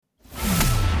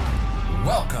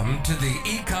Welcome to the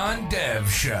Econ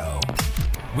Dev Show.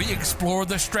 We explore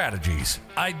the strategies,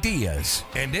 ideas,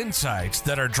 and insights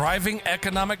that are driving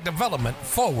economic development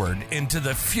forward into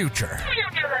the future.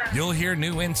 You'll hear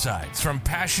new insights from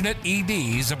passionate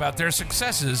EDs about their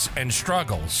successes and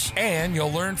struggles. And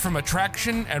you'll learn from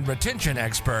attraction and retention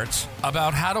experts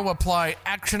about how to apply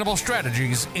actionable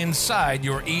strategies inside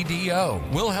your EDO.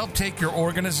 We'll help take your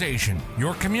organization,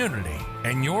 your community,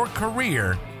 and your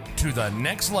career to the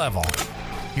next level.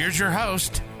 Here's your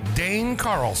host, Dane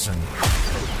Carlson.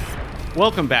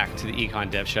 Welcome back to the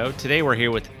Econ Dev Show. Today we're here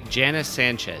with Jana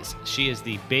Sanchez. She is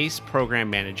the base program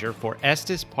manager for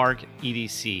Estes Park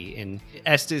EDC in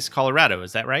Estes, Colorado.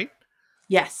 Is that right?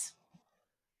 Yes.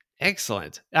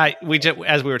 Excellent. As we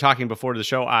were talking before the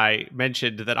show, I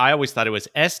mentioned that I always thought it was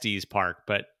Estes Park,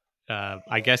 but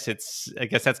I guess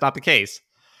that's not the case.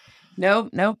 Nope.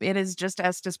 It is just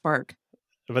Estes Park.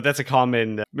 But that's a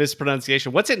common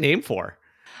mispronunciation. What's it named for?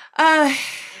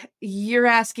 You're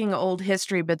asking old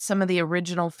history, but some of the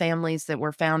original families that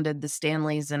were founded, the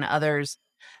Stanleys and others,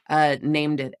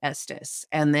 named it Estes.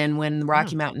 And then when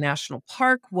Rocky Mountain National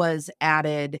Park was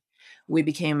added, we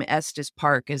became Estes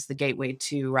Park as the gateway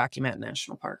to Rocky Mountain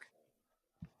National Park.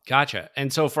 Gotcha.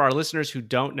 And so for our listeners who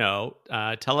don't know,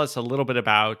 tell us a little bit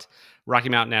about Rocky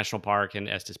Mountain National Park and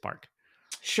Estes Park.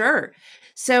 Sure.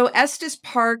 So Estes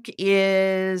Park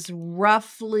is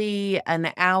roughly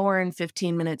an hour and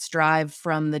 15 minutes drive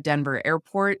from the Denver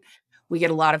airport. We get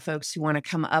a lot of folks who want to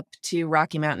come up to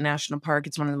Rocky Mountain National Park.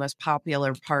 It's one of the most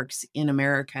popular parks in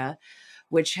America,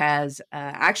 which has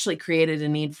actually created a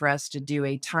need for us to do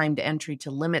a timed entry to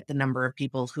limit the number of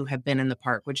people who have been in the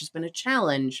park, which has been a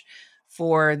challenge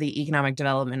for the economic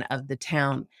development of the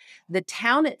town. The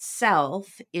town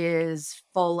itself is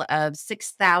full of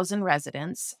 6,000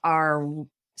 residents. Our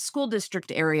school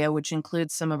district area, which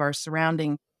includes some of our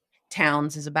surrounding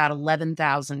towns, is about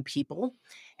 11,000 people.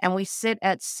 And we sit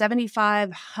at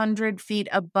 7,500 feet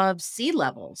above sea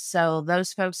level. So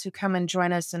those folks who come and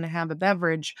join us and have a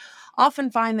beverage often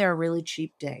find they're a really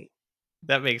cheap day.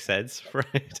 That makes sense,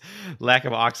 right? Lack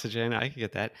of oxygen. I can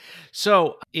get that.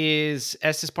 So is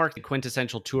Estes Park a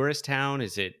quintessential tourist town?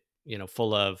 Is it,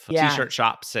 full of t-shirt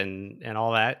shops and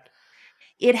all that?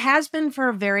 It has been for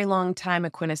a very long time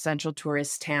a quintessential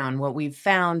tourist town. What we've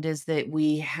found is that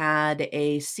we had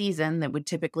a season that would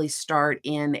typically start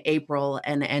in April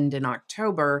and end in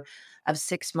October of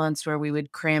 6 months where we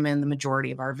would cram in the majority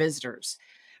of our visitors.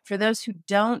 For those who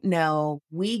don't know,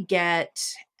 we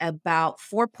get about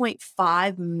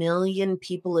 4.5 million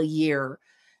people a year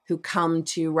who come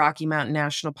to Rocky Mountain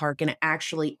National Park and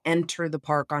actually enter the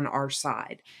park on our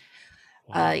side.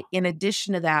 Wow. In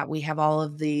addition to that, we have all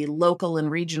of the local and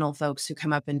regional folks who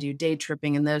come up and do day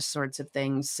tripping and those sorts of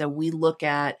things. So we look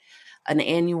at an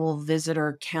annual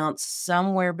visitor count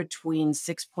somewhere between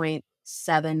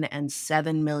 6.7 and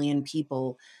 7 million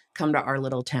people come to our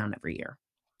little town every year.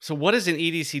 So what does an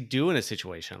EDC do in a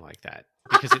situation like that?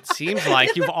 Because it seems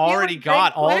like you've already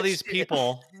got all these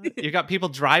people. You've got people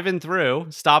driving through,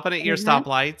 stopping at your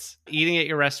stoplights, eating at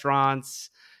your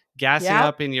restaurants, gassing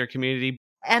up in your community.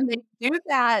 And they do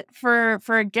that for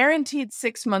a guaranteed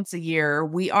 6 months a year.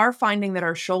 We are finding that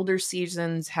our shoulder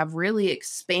seasons have really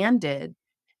expanded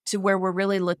to where we're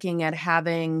really looking at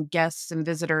having guests and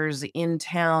visitors in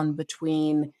town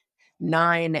between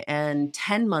 9 and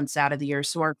 10 months out of the year.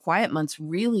 So our quiet months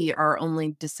really are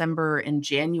only December and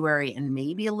January and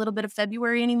maybe a little bit of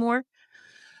February anymore.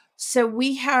 So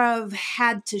we have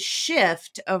had to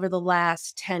shift over the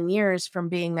last 10 years from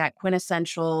being that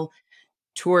quintessential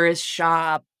tourist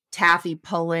shop, taffy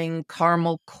pulling,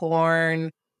 caramel corn,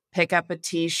 pick up a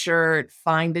t-shirt,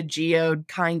 find a geode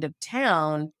kind of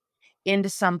town into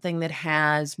something that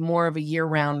has more of a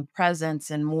year-round presence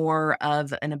and more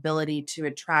of an ability to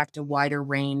attract a wider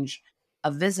range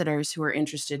of visitors who are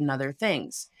interested in other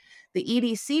things. The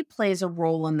EDC plays a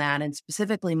role in that, and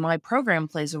specifically my program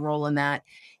plays a role in that,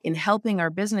 in helping our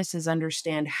businesses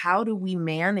understand how do we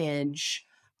manage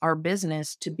our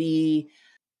business to be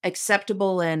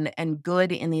acceptable and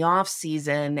good in the off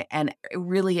season and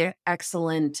really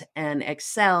excellent and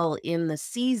excel in the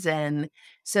season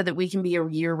so that we can be a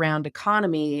year-round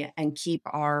economy and keep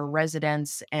our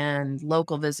residents and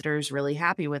local visitors really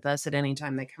happy with us at any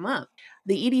time they come up.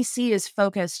 The EDC is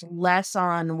focused less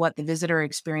on what the visitor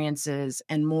experience is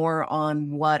and more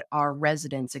on what our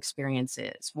residents' experience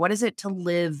is. What is it to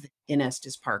live in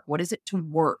Estes Park? What is it to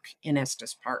work in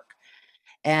Estes Park?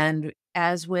 And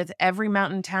as with every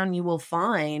mountain town you will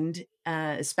find,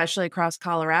 especially across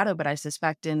Colorado, but I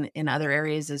suspect in other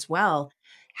areas as well,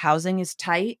 housing is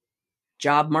tight.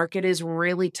 Job market is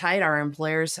really tight. Our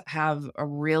employers have a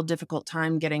real difficult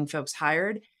time getting folks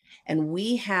hired. And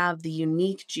we have the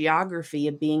unique geography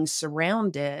of being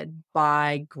surrounded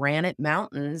by granite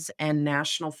mountains and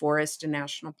national forest and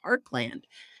national parkland.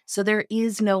 So there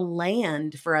is no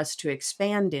land for us to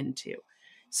expand into.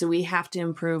 So we have to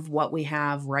improve what we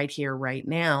have right here, right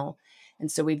now.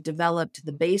 And so we've developed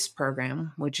the BASE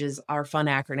program, which is our fun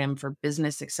acronym for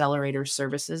Business Accelerator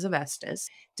Services of Estes,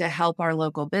 to help our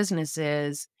local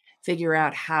businesses figure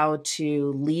out how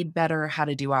to lead better, how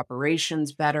to do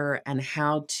operations better, and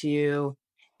how to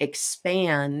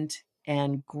expand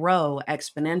and grow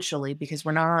exponentially, because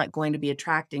we're not going to be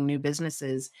attracting new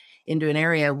businesses into an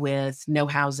area with no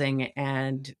housing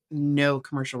and no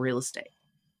commercial real estate.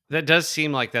 That does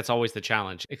seem like that's always the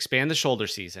challenge. Expand the shoulder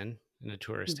season in a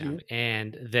tourist Mhm. town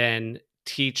and then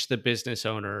teach the business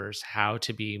owners how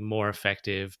to be more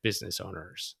effective business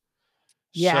owners.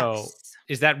 So, Yes.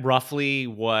 is that roughly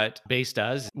what Base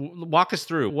does? Walk us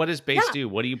through. What does Base Yeah. do?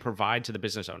 What do you provide to the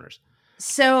business owners?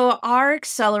 So our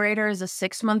accelerator is a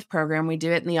 6-month program. We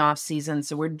do it in the off season.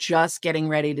 So we're just getting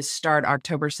ready to start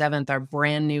October 7th, our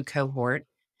brand new cohort.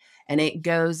 And it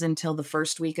goes until the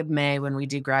first week of May when we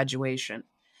do graduation.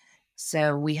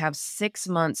 So we have 6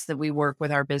 months that we work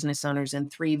with our business owners in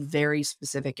 3 very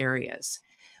specific areas.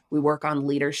 We work on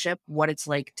leadership, what it's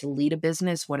like to lead a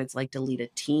business, what it's like to lead a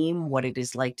team, what it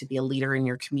is like to be a leader in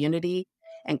your community.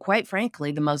 And quite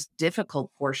frankly, the most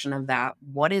difficult portion of that,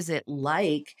 what is it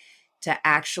like to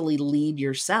actually lead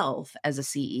yourself as a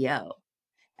CEO?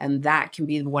 And that can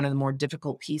be one of the more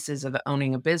difficult pieces of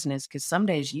owning a business, because some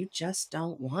days you just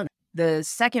don't want it. The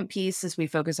second piece is we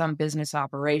focus on business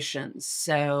operations.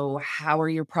 So, how are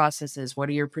your processes? What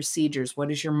are your procedures?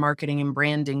 What is your marketing and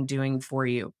branding doing for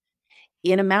you?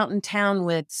 In a mountain town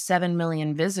with 7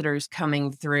 million visitors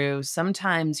coming through,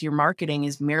 sometimes your marketing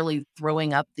is merely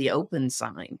throwing up the open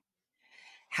sign.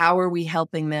 How are we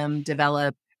helping them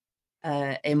develop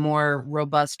a more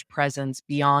robust presence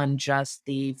beyond just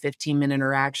the 15-minute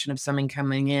interaction of someone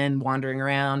coming in, wandering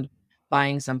around,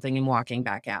 buying something, and walking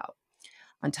back out?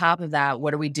 On top of that,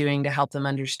 what are we doing to help them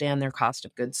understand their cost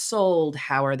of goods sold?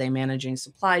 How are they managing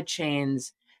supply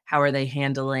chains? How are they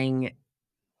handling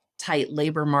tight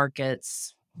labor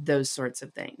markets? Those sorts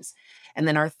of things. And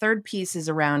then our third piece is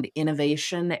around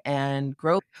innovation and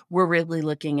growth. We're really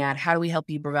looking at how do we help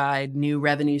you provide new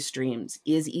revenue streams?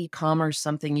 Is e-commerce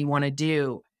something you want to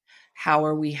do? How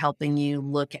are we helping you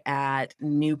look at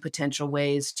new potential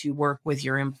ways to work with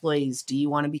your employees? Do you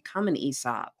want to become an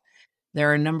ESOP? There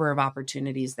are a number of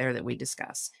opportunities there that we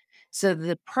discuss. So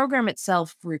the program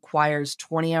itself requires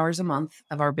 20 hours a month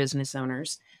of our business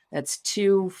owners. That's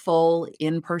 2 full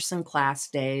in-person class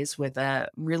days with a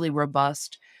really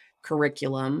robust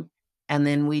curriculum. And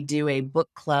then we do a book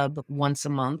club once a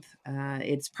month.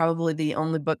 It's probably the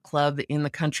only book club in the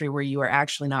country where you are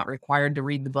actually not required to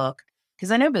read the book.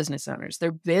 Because I know business owners,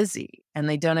 they're busy and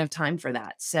they don't have time for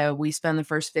that. So we spend the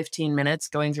first 15 minutes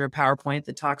going through a PowerPoint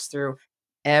that talks through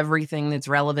everything that's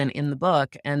relevant in the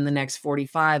book, and the next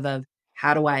 45 of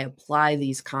how do I apply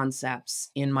these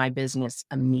concepts in my business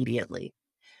immediately?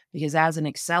 Because as an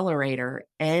accelerator,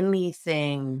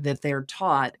 anything that they're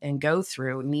taught and go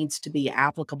through needs to be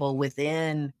applicable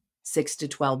within 6 to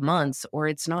 12 months, or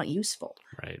it's not useful.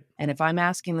 Right. And if I'm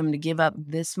asking them to give up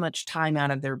this much time out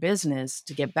of their business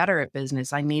to get better at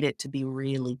business, I need it to be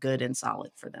really good and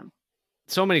solid for them.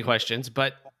 So many questions,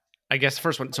 but I guess the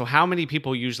first one. So, how many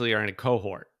people usually are in a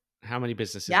cohort? How many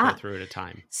businesses go Yeah. through at a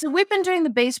time? So we've been doing the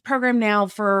base program now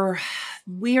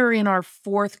we are in our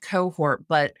 4th cohort,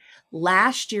 but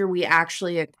last year we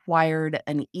actually acquired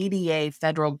an EDA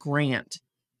federal grant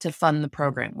to fund the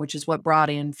program, which is what brought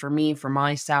in for me for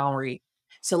my salary.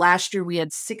 So last year we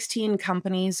had 16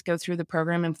 companies go through the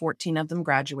program and 14 of them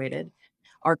graduated.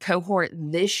 Our cohort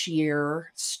this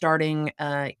year, starting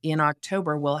in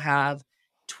October, will have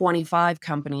 25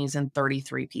 companies and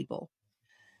 33 people.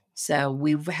 So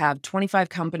we have 25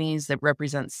 companies that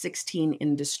represent 16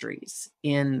 industries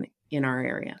in our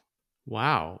area.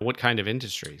 Wow. What kind of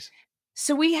industries?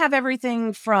 So we have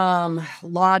everything from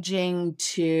lodging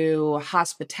to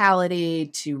hospitality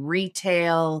to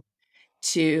retail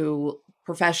to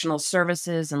professional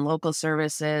services and local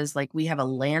services. Like we have a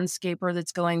landscaper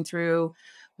that's going through.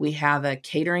 We have a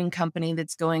catering company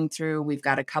that's going through. We've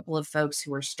got a couple of folks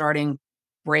who are starting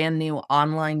brand new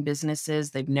online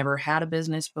businesses. They've never had a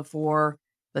business before,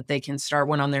 but they can start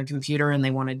one on their computer and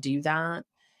they want to do that.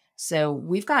 So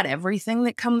we've got everything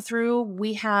that come through.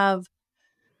 We have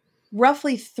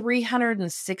roughly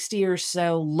 360 or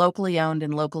so locally owned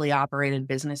and locally operated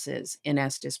businesses in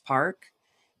Estes Park.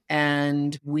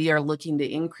 And we are looking to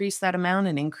increase that amount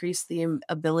and increase the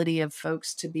ability of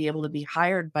folks to be able to be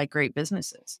hired by great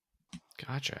businesses.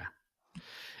 Gotcha.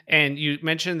 And you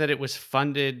mentioned that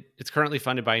it's currently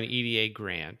funded by an EDA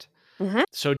grant. Mhm.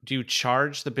 So do you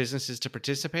charge the businesses to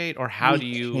participate, or how We do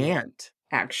you can't.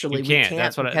 you Actually, we can't.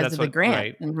 can't because That's of the what grant.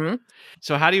 right. Mhm.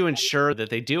 So how do you ensure that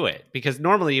they do it? Because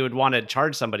normally you would want to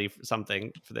charge somebody for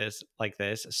something for this like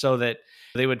this so that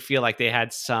they would feel like they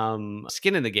had some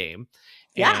skin in the game.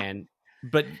 Yeah. And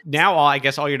but now I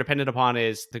guess all you're dependent upon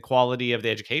is the quality of the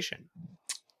education.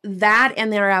 That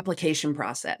and their application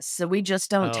process. So we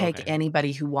just don't Oh, take okay.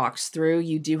 anybody who walks through.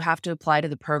 You do have to apply to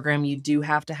the program. You do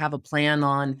have to have a plan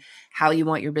on how you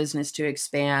want your business to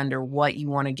expand or what you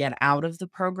want to get out of the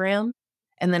program.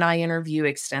 And then I interview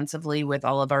extensively with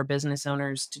all of our business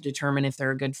owners to determine if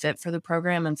they're a good fit for the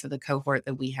program and for the cohort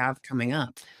that we have coming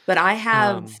up. But I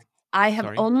have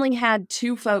Sorry. only had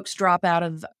 2 folks drop out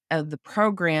of the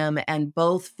program, and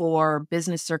both for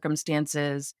business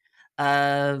circumstances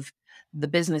of the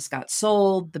business got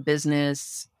sold, the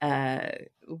business had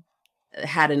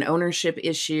an ownership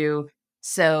issue.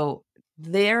 So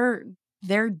they're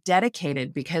they're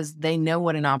dedicated because they know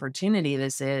what an opportunity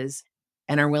this is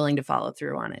and are willing to follow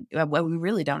through on it. Well, we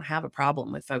really don't have a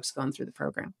problem with folks going through the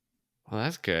program. Well,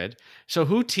 that's good. So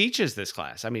who teaches this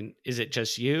class? I mean, is it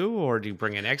just you or do you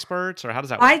bring in experts or how does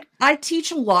that I work? I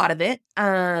teach a lot of it.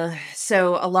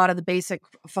 So a lot of the basic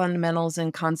fundamentals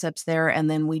and concepts there, and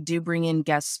then we do bring in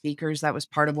guest speakers. That was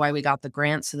part of why we got the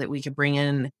grant, so that we could bring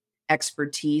in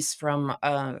expertise from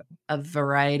a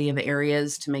variety of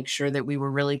areas to make sure that we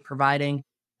were really providing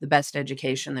the best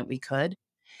education that we could.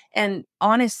 And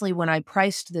honestly, when I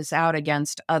priced this out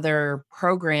against other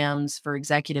programs for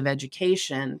executive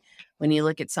education, when you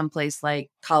look at someplace like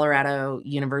Colorado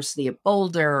University at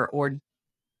Boulder or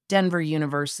Denver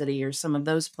University or some of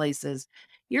those places,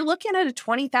 you're looking at a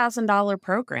 $20,000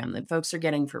 program that folks are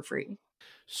getting for free.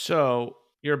 So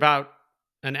you're about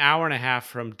an hour and a half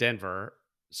from Denver.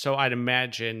 So I'd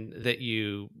imagine that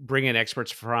you bring in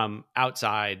experts from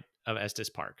outside of Estes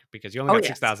Park because you only Oh, got yes.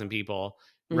 6,000 people,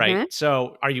 right? Mhm.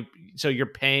 So you're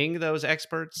paying those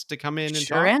experts to come in and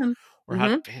Sure talk am. or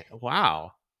how, Mhm.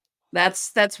 wow.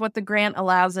 That's what the grant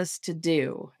allows us to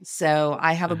do. So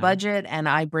I have a Uh-huh. budget and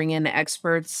I bring in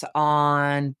experts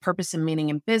on purpose and meaning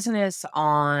in business,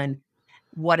 on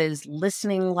what is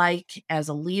listening like as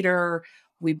a leader.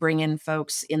 We bring in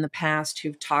folks in the past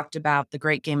who've talked about the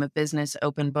great game of business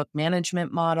open book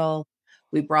management model.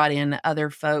 We brought in other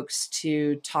folks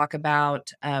to talk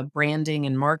about branding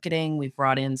and marketing. We've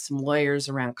brought in some lawyers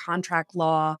around contract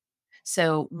law.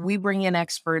 So we bring in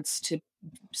experts to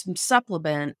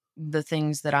supplement the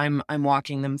things that I'm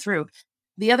walking them through.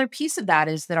 The other piece of that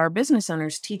is that our business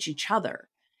owners teach each other.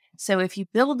 So if you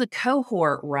build the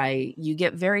cohort right, you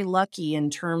get very lucky in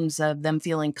terms of them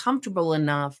feeling comfortable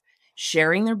enough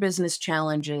sharing their business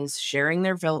challenges, sharing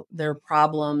their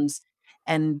problems,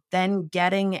 and then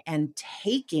getting and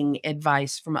taking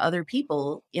advice from other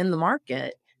people in the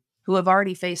market who have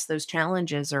already faced those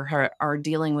challenges or are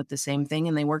dealing with the same thing,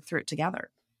 and they work through it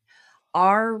together.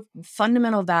 Our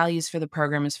fundamental values for the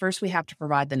program is, first we have to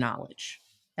provide the knowledge,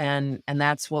 and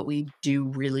that's what we do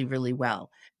really, really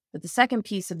well. But the second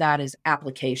piece of that is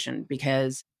application,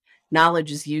 because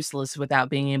knowledge is useless without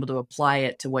being able to apply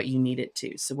it to what you need it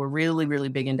to. So we're really, really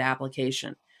big into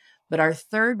application. But our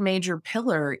third major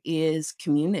pillar is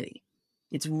community.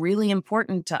 It's really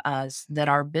important to us that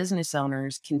our business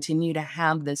owners continue to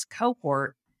have this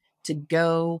cohort to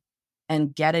go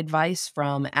and get advice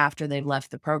from after they've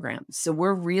left the program. So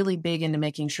we're really big into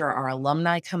making sure our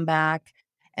alumni come back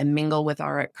and mingle with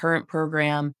our current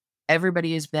program.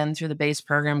 Everybody who's been through the base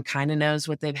program kind of knows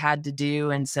what they've had to do.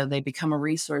 And so they become a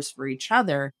resource for each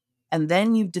other. And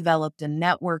then you've developed a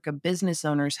network of business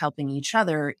owners helping each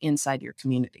other inside your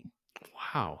community.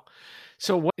 Wow.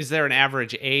 So is there an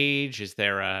average age? Is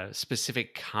there a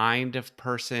specific kind of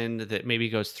person that maybe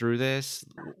goes through this?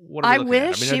 What are we I looking at? I mean,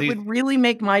 wish are it these would really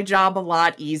make my job a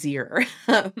lot easier.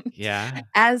 yeah.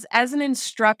 As an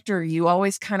instructor, you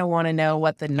always kind of want to know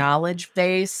what the knowledge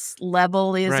base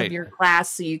level is of Right. your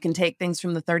class so you can take things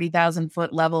from the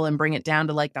 30,000-foot level and bring it down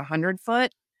to like the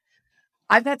 100-foot.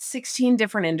 I've got 16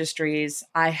 different industries.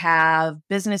 I have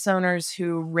business owners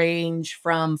who range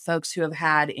from folks who have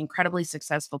had incredibly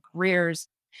successful careers,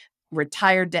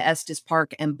 retired to Estes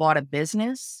Park and bought a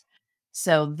business.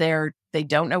 So they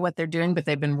don't know what they're doing, but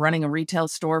they've been running a retail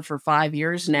store for 5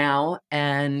 years now,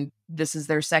 and this is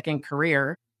their second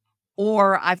career.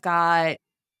 Or I've got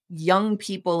young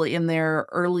people in their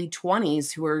early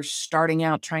 20s who are starting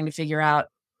out trying to figure out,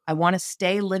 I want to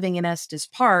stay living in Estes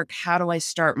Park. How do I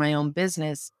start my own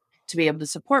business to be able to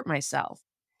support myself?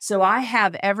 So I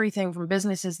have everything from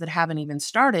businesses that haven't even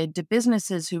started to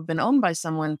businesses who've been owned by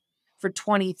someone for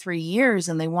 23 years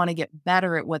and they want to get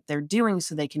better at what they're doing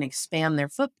so they can expand their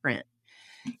footprint.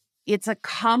 It's a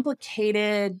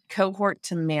complicated cohort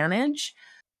to manage.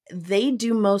 They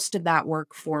do most of that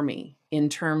work for me in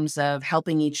terms of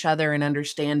helping each other and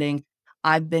understanding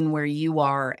I've been where you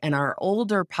are. And our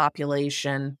older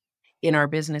population in our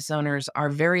business owners are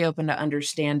very open to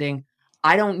understanding.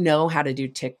 I don't know how to do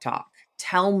TikTok.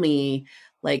 Tell me,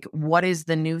 like, what is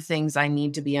the new things I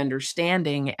need to be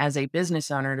understanding as a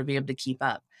business owner to be able to keep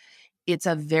up? It's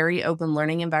a very open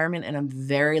learning environment, and I'm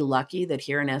very lucky that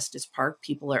here in Estes Park,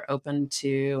 people are open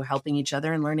to helping each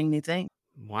other and learning new things.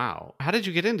 Wow. How did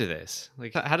you get into this?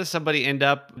 Like, how does somebody end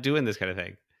up doing this kind of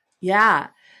thing? Yeah.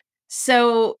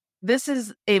 So this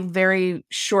is a very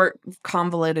short,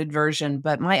 convoluted version,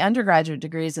 but my undergraduate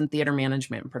degree is in theater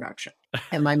management and production,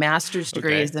 and my master's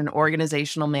degree is Okay. in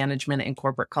organizational management and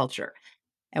corporate culture.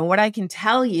 And what I can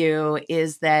tell you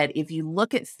is that if you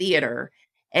look at theater,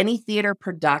 any theater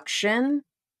production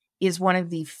is one of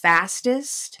the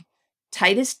fastest,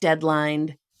 tightest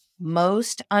deadlined,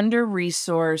 most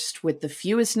under-resourced, with the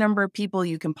fewest number of people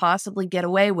you can possibly get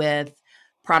away with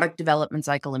product development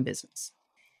cycle in business.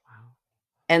 Wow.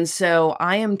 And so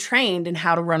I am trained in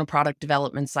how to run a product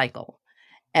development cycle.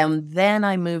 And then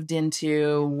I moved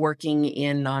into working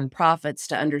in nonprofits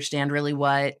to understand really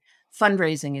what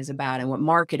fundraising is about and what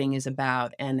marketing is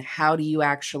about, and how do you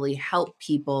actually help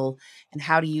people and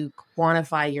how do you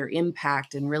quantify your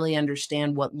impact and really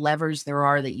understand what levers there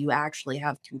are that you actually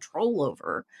have control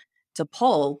over to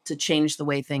pull to change the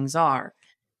way things are.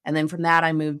 And then from that,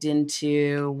 I moved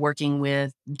into working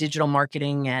with digital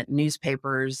marketing at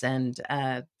newspapers. And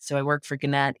so I worked for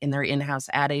Gannett in their in-house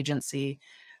ad agency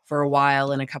for a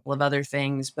while and a couple of other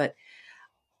things. But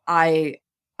I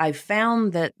I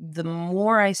found that the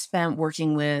more I spent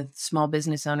working with small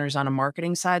business owners on a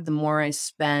marketing side, the more I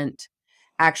spent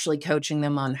actually coaching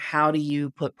them on how do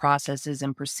you put processes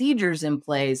and procedures in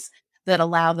place that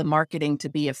allow the marketing to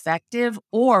be effective,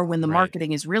 or when the Right.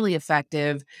 marketing is really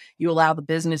effective, you allow the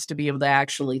business to be able to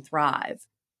actually thrive.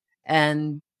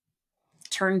 And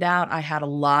turned out I had a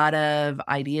lot of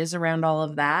ideas around all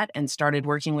of that and started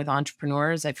working with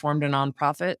entrepreneurs. I formed a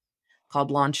nonprofit called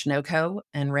Launch No Co.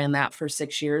 and ran that for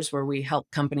 6 years, where we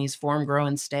help companies form, grow,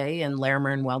 and stay in Larimer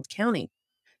and Weld County.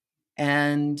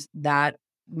 And that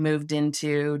moved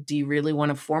into, do you really want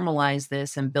to formalize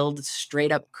this and build a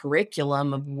straight up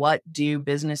curriculum of what do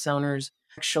business owners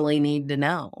actually need to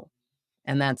know?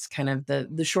 And that's kind of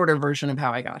the shorter version of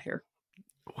how I got here.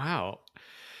 Wow.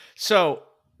 So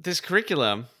this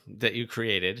curriculum that you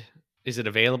created, is it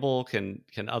available? Can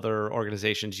other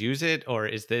organizations use it, or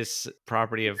is this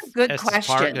property of Good Estes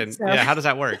Park? question. And So yeah, how does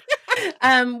that work?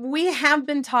 We have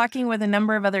been talking with a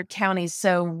number of other counties.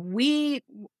 So we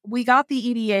got the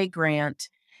EDA grant,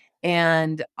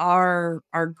 and our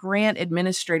grant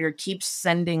administrator keeps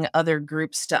sending other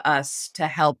groups to us to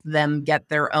help them get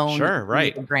their own Sure,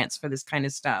 right. grants for this kind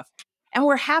of stuff. And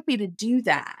we're happy to do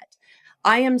that.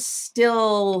 I am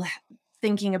still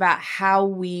thinking about how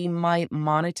we might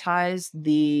monetize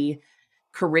the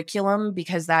curriculum,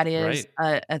 because that is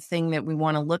Right. a thing that we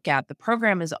want to look at. The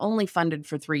program is only funded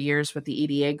for 3 years with the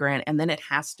EDA grant, and then it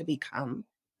has to become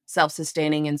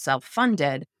self-sustaining and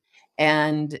self-funded.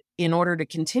 And in order to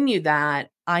continue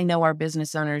that, I know our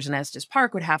business owners in Estes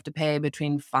Park would have to pay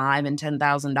between $5,000 and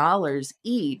 $10,000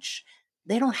 each.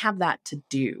 They don't have that to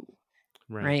do,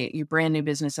 Right. right? You brand new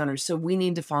business owners. So we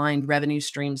need to find revenue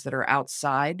streams that are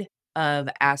outside of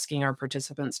asking our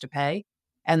participants to pay.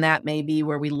 And that may be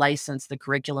where we license the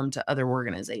curriculum to other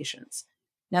organizations.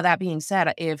 Now, that being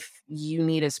said, if you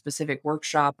need a specific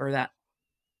workshop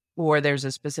or there's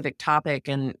a specific topic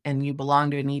and you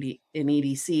belong to an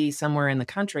EDC somewhere in the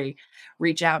country,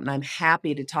 reach out and I'm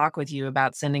happy to talk with you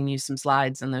about sending you some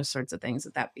slides and those sorts of things,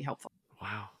 that'd be helpful.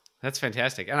 Wow. That's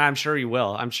fantastic. And I'm sure you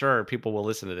will. I'm sure people will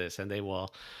listen to this and they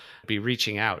will be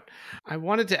reaching out. I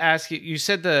wanted to ask you, you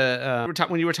said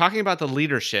when you were talking about the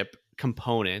leadership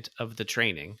component of the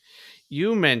training,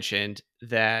 you mentioned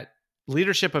that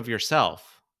leadership of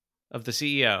yourself, of the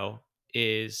CEO,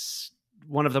 is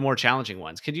one of the more challenging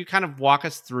ones. Could you kind of walk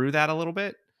us through that a little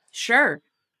bit? Sure.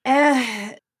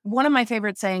 One of my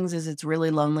favorite sayings is it's really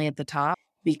lonely at the top,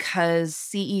 because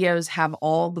CEOs have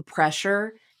all the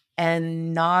pressure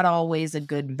and not always a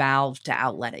good valve to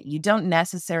outlet it. You don't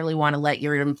necessarily want to let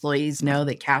your employees know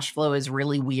that cash flow is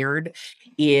really weird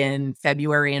in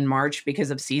February and March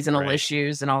because of seasonal Right.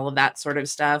 issues and all of that sort of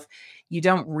stuff. You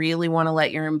don't really want to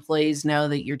let your employees know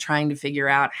that you're trying to figure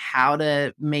out how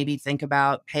to maybe think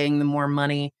about paying them more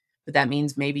money, but that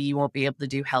means maybe you won't be able to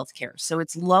do healthcare. So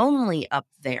it's lonely up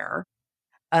there.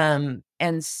 And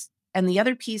And the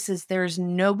other piece is there's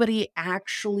nobody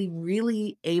actually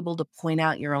really able to point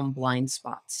out your own blind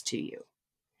spots to you.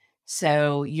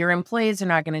 So your employees are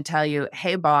not going to tell you,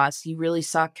 hey, boss, you really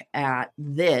suck at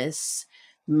this.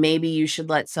 Maybe you should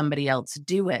let somebody else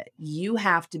do it. You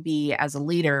have to be, as a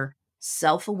leader,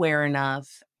 self aware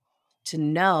enough to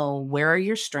know where are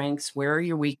your strengths, where are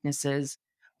your weaknesses,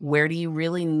 where do you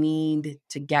really need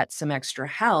to get some extra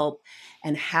help,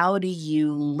 and how do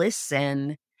you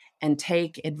listen and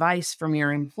take advice from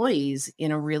your employees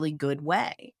in a really good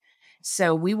way.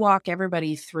 So we walk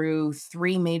everybody through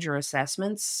 3 major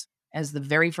assessments. As the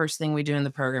very first thing we do in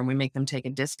the program, we make them take a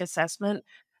DISC assessment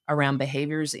around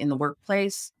behaviors in the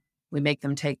workplace. We make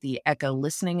them take the echo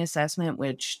listening assessment,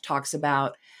 which talks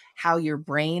about how your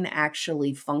brain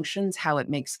actually functions, how it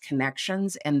makes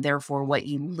connections, and therefore what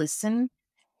you listen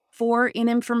for in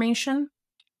information.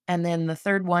 And then the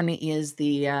third one is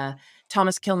the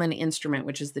Thomas Kilmann instrument,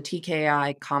 which is the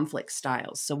TKI conflict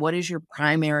styles. So, what is your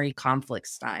primary conflict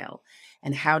style?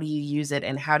 And how do you use it?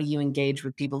 And how do you engage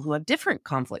with people who have different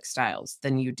conflict styles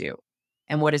than you do?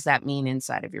 And what does that mean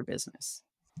inside of your business?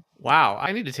 Wow,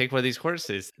 I need to take one of these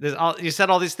courses. You said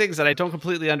all these things that I don't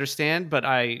completely understand, but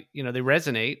they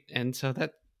resonate. And so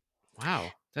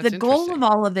wow, The that's goal of interesting.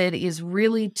 all of it is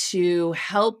really to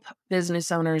help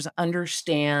business owners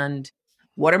understand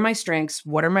what are my strengths,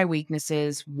 what are my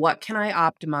weaknesses, what can I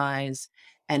optimize,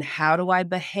 and how do I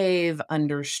behave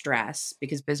under stress?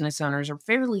 Because business owners are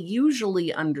fairly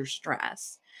usually under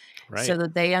stress, so Right.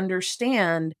 that they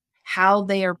understand how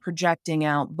they are projecting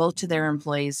out both to their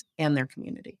employees and their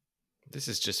community. This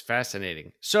is just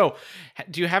fascinating. So,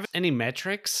 do you have any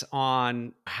metrics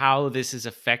on how this has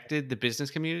affected the business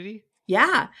community?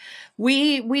 Yeah.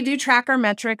 We do track our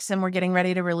metrics, and we're getting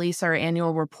ready to release our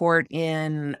annual report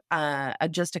in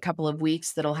just a couple of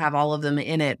weeks that'll have all of them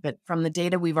in it. But from the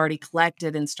data we've already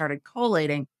collected and started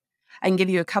collating, I can give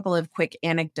you a couple of quick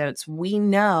anecdotes. We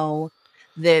know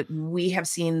that we have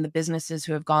seen the businesses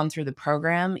who have gone through the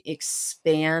program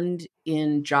expand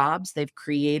in jobs. They've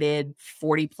created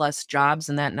 40 plus jobs,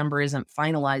 and that number isn't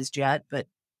finalized yet, but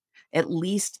at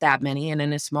least that many. And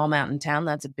in a small mountain town,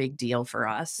 that's a big deal for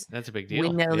us. That's a big We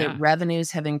deal. know that Yeah.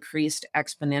 revenues have increased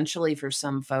exponentially for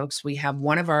some folks. We have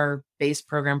one of our base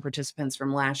program participants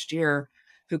from last year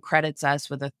who credits us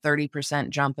with a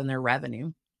 30% jump in their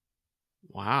revenue.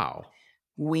 Wow.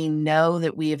 We know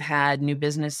that we have had new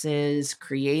businesses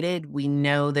created. We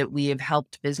know that we have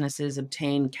helped businesses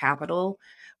obtain capital.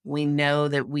 We know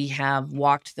that we have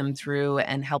walked them through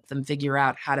and helped them figure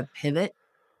out how to pivot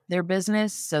their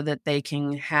business so that they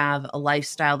can have a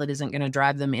lifestyle that isn't going to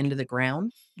drive them into the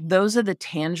ground. Those are the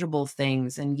tangible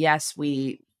things. And yes,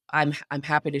 I'm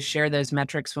happy to share those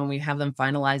metrics when we have them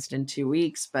finalized in 2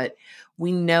 weeks, but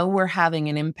we know we're having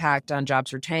an impact on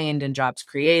jobs retained and jobs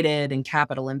created and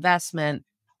capital investment,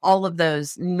 all of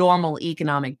those normal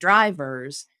economic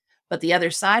drivers. But the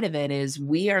other side of it is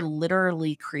we are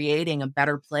literally creating a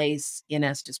better place in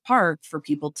Estes Park for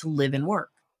people to live and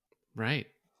work. Right.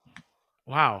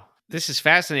 Wow. This is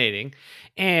fascinating.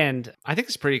 And I think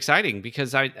it's pretty exciting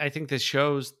because I think this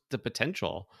shows the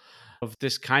potential of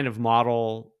this kind of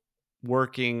model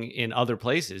working in other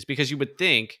places. Because you would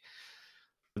think,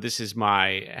 this is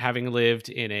my having lived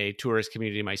in a tourist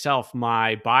community myself,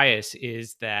 my bias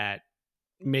is that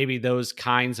maybe those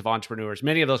kinds of entrepreneurs,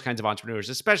 many of those kinds of entrepreneurs,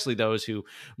 especially those who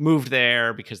moved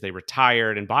there because they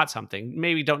retired and bought something,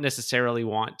 maybe don't necessarily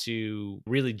want to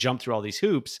really jump through all these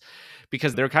hoops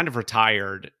because they're kind of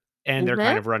retired and they're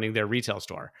kind Mhm. of running their retail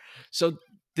store. So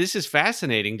this is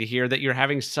fascinating to hear that you're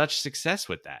having such success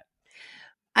with that.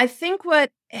 I think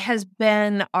what has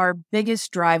been our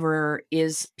biggest driver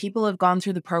is people have gone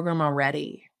through the program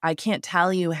already. I can't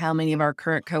tell you how many of our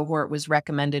current cohort was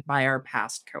recommended by our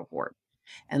past cohort,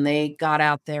 and they got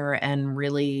out there and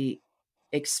really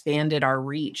expanded our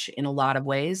reach in a lot of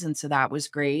ways. And so that was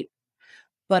great.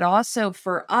 But also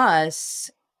for us,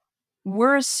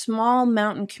 we're a small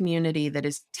mountain community that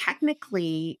is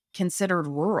technically considered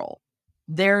rural.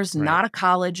 There's Right. not a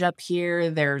college up here.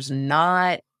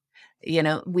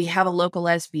 We have a local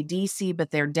SBDC,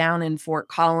 but they're down in Fort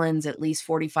Collins, at least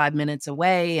 45 minutes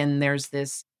away. And there's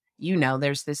this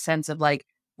sense of like,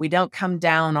 we don't come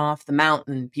down off the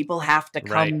mountain. People have to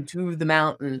Right. come to the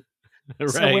mountain.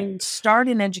 So Right. when you start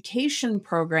an education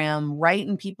program right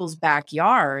in people's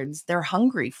backyards, they're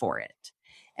hungry for it.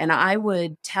 And I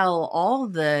would tell all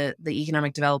the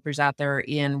economic developers out there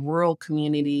in rural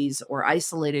communities or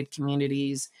isolated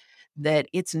communities that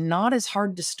it's not as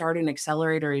hard to start an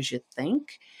accelerator as you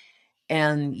think.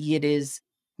 And it is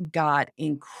got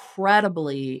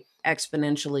incredibly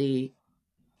exponentially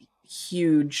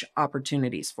huge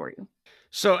opportunities for you.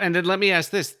 So, and then let me ask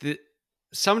this.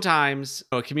 Sometimes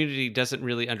a community doesn't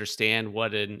really understand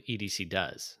what an EDC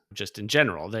does, just in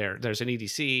general. There's an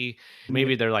EDC,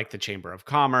 maybe they're like the Chamber of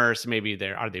Commerce, maybe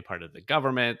are they part of the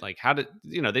government? Like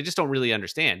they just don't really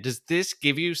understand. Does this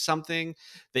give you something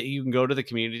that you can go to the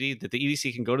community, that the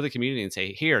EDC can go to the community and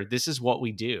say, here, this is what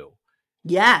we do?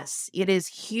 Yes, it is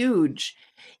huge.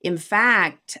 In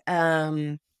fact,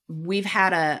 we've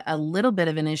had a little bit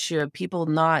of an issue of people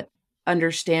not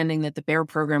understanding that the BEAR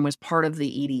program was part of the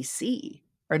EDC,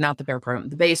 or not the BEAR program,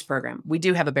 the BASE program. We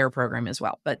do have a BEAR program as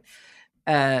well, but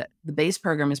the BASE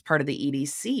program is part of the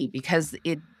EDC because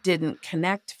it didn't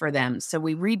connect for them. So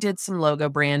we redid some logo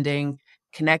branding,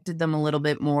 connected them a little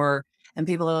bit more, and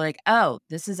people are like, oh,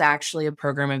 this is actually a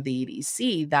program of the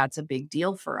EDC. That's a big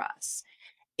deal for us.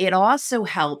 It also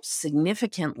helps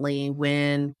significantly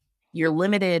when you're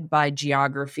limited by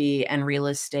geography and real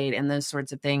estate and those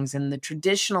sorts of things. And the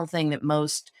traditional thing that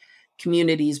most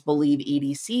communities believe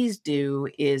EDCs do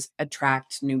is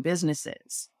attract new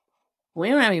businesses. We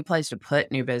don't have any place to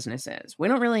put new businesses. We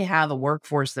don't really have a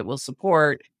workforce that will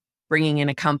support bringing in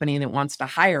a company that wants to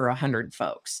hire 100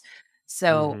 folks.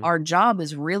 So our job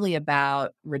is really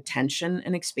about retention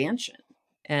and expansion.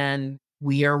 And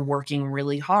we are working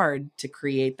really hard to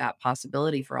create that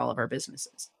possibility for all of our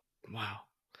businesses. Wow.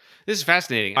 This is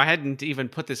fascinating. I hadn't even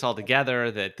put this all together,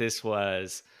 that this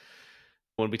was,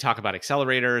 when we talk about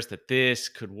accelerators, that this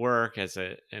could work as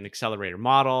an accelerator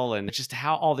model, and just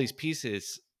how all these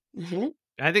pieces.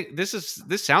 I think this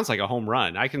sounds like a home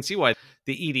run. I can see why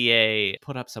the EDA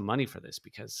put up some money for this,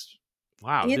 because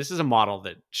wow, this is a model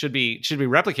that should be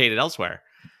replicated elsewhere.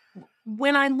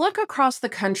 When I look across the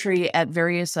country at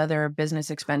various other business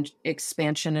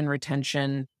expansion and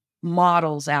retention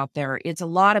models out there, it's a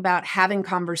lot about having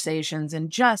conversations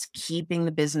and just keeping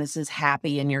the businesses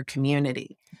happy in your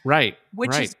community. Right.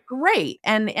 Which is great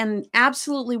and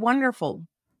absolutely wonderful.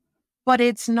 But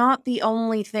it's not the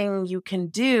only thing you can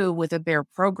do with a BEAR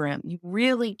program. You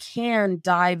really can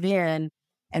dive in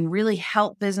and really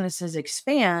help businesses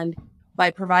expand by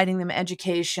providing them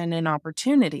education and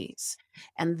opportunities.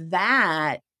 And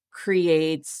that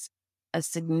creates a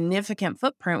significant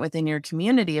footprint within your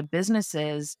community of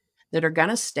businesses that are going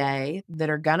to stay, that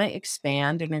are going to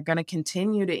expand, and are going to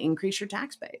continue to increase your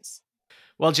tax base.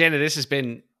 Well, Jana, this has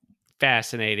been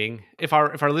fascinating. If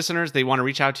our listeners, they want to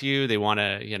reach out to you, they want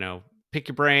to, pick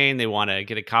your brain, they want to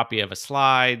get a copy of a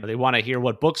slide, they want to hear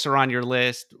what books are on your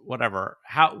list, whatever,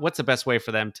 what's the best way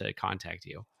for them to contact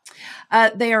you?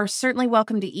 They are certainly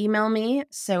welcome to email me.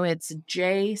 So it's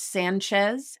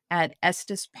Sanchez at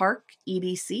Estes Park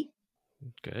EDC.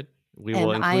 Good. We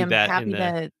will include that. I am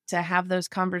happy to have those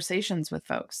conversations with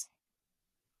folks.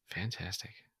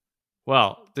 Fantastic.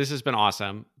 Well, this has been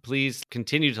awesome. Please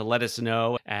continue to let us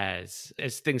know as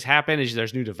things happen, as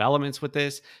there's new developments with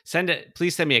this.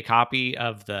 Please send me a copy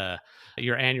of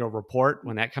your annual report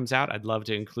when that comes out. I'd love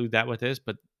to include that with this,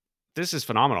 but this is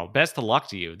phenomenal. Best of luck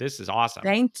to you. This is awesome.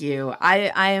 Thank you.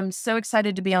 I am so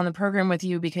excited to be on the program with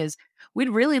you because we'd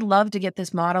really love to get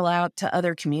this model out to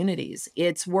other communities.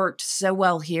 It's worked so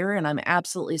well here, and I'm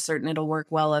absolutely certain it'll work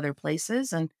well other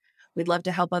places. And we'd love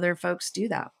to help other folks do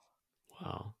that.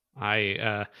 Wow.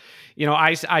 I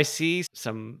see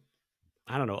some,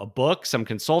 I don't know, a book, some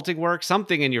consulting work,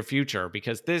 something in your future,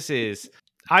 because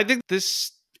I think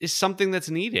this is something that's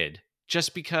needed,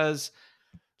 just because,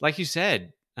 like you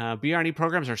said, BRE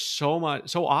programs are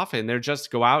so often they're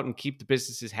just go out and keep the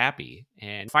businesses happy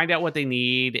and find out what they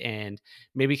need and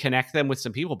maybe connect them with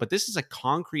some people. But this is a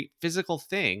concrete physical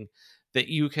thing that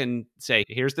you can say,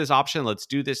 here's this option, let's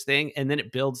do this thing. And then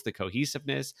it builds the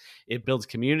cohesiveness, it builds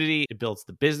community, it builds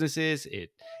the businesses, it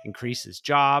increases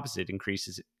jobs, it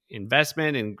increases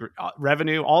investment and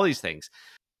revenue, all these things.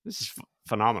 This is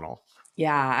phenomenal.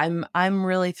 Yeah, I'm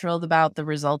really thrilled about the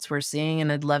results we're seeing,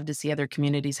 and I'd love to see other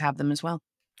communities have them as well.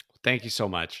 Thank you so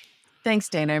much. Thanks,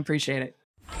 Dana. I appreciate it.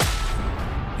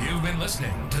 You've been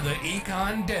listening to the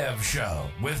Econ Dev Show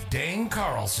with Dane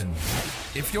Carlson.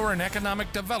 If you're an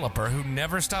economic developer who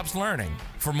never stops learning,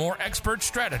 for more expert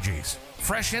strategies,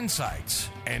 fresh insights,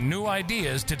 and new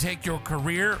ideas to take your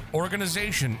career,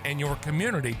 organization, and your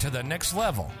community to the next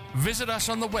level, visit us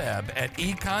on the web at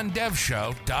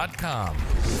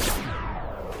econdevshow.com.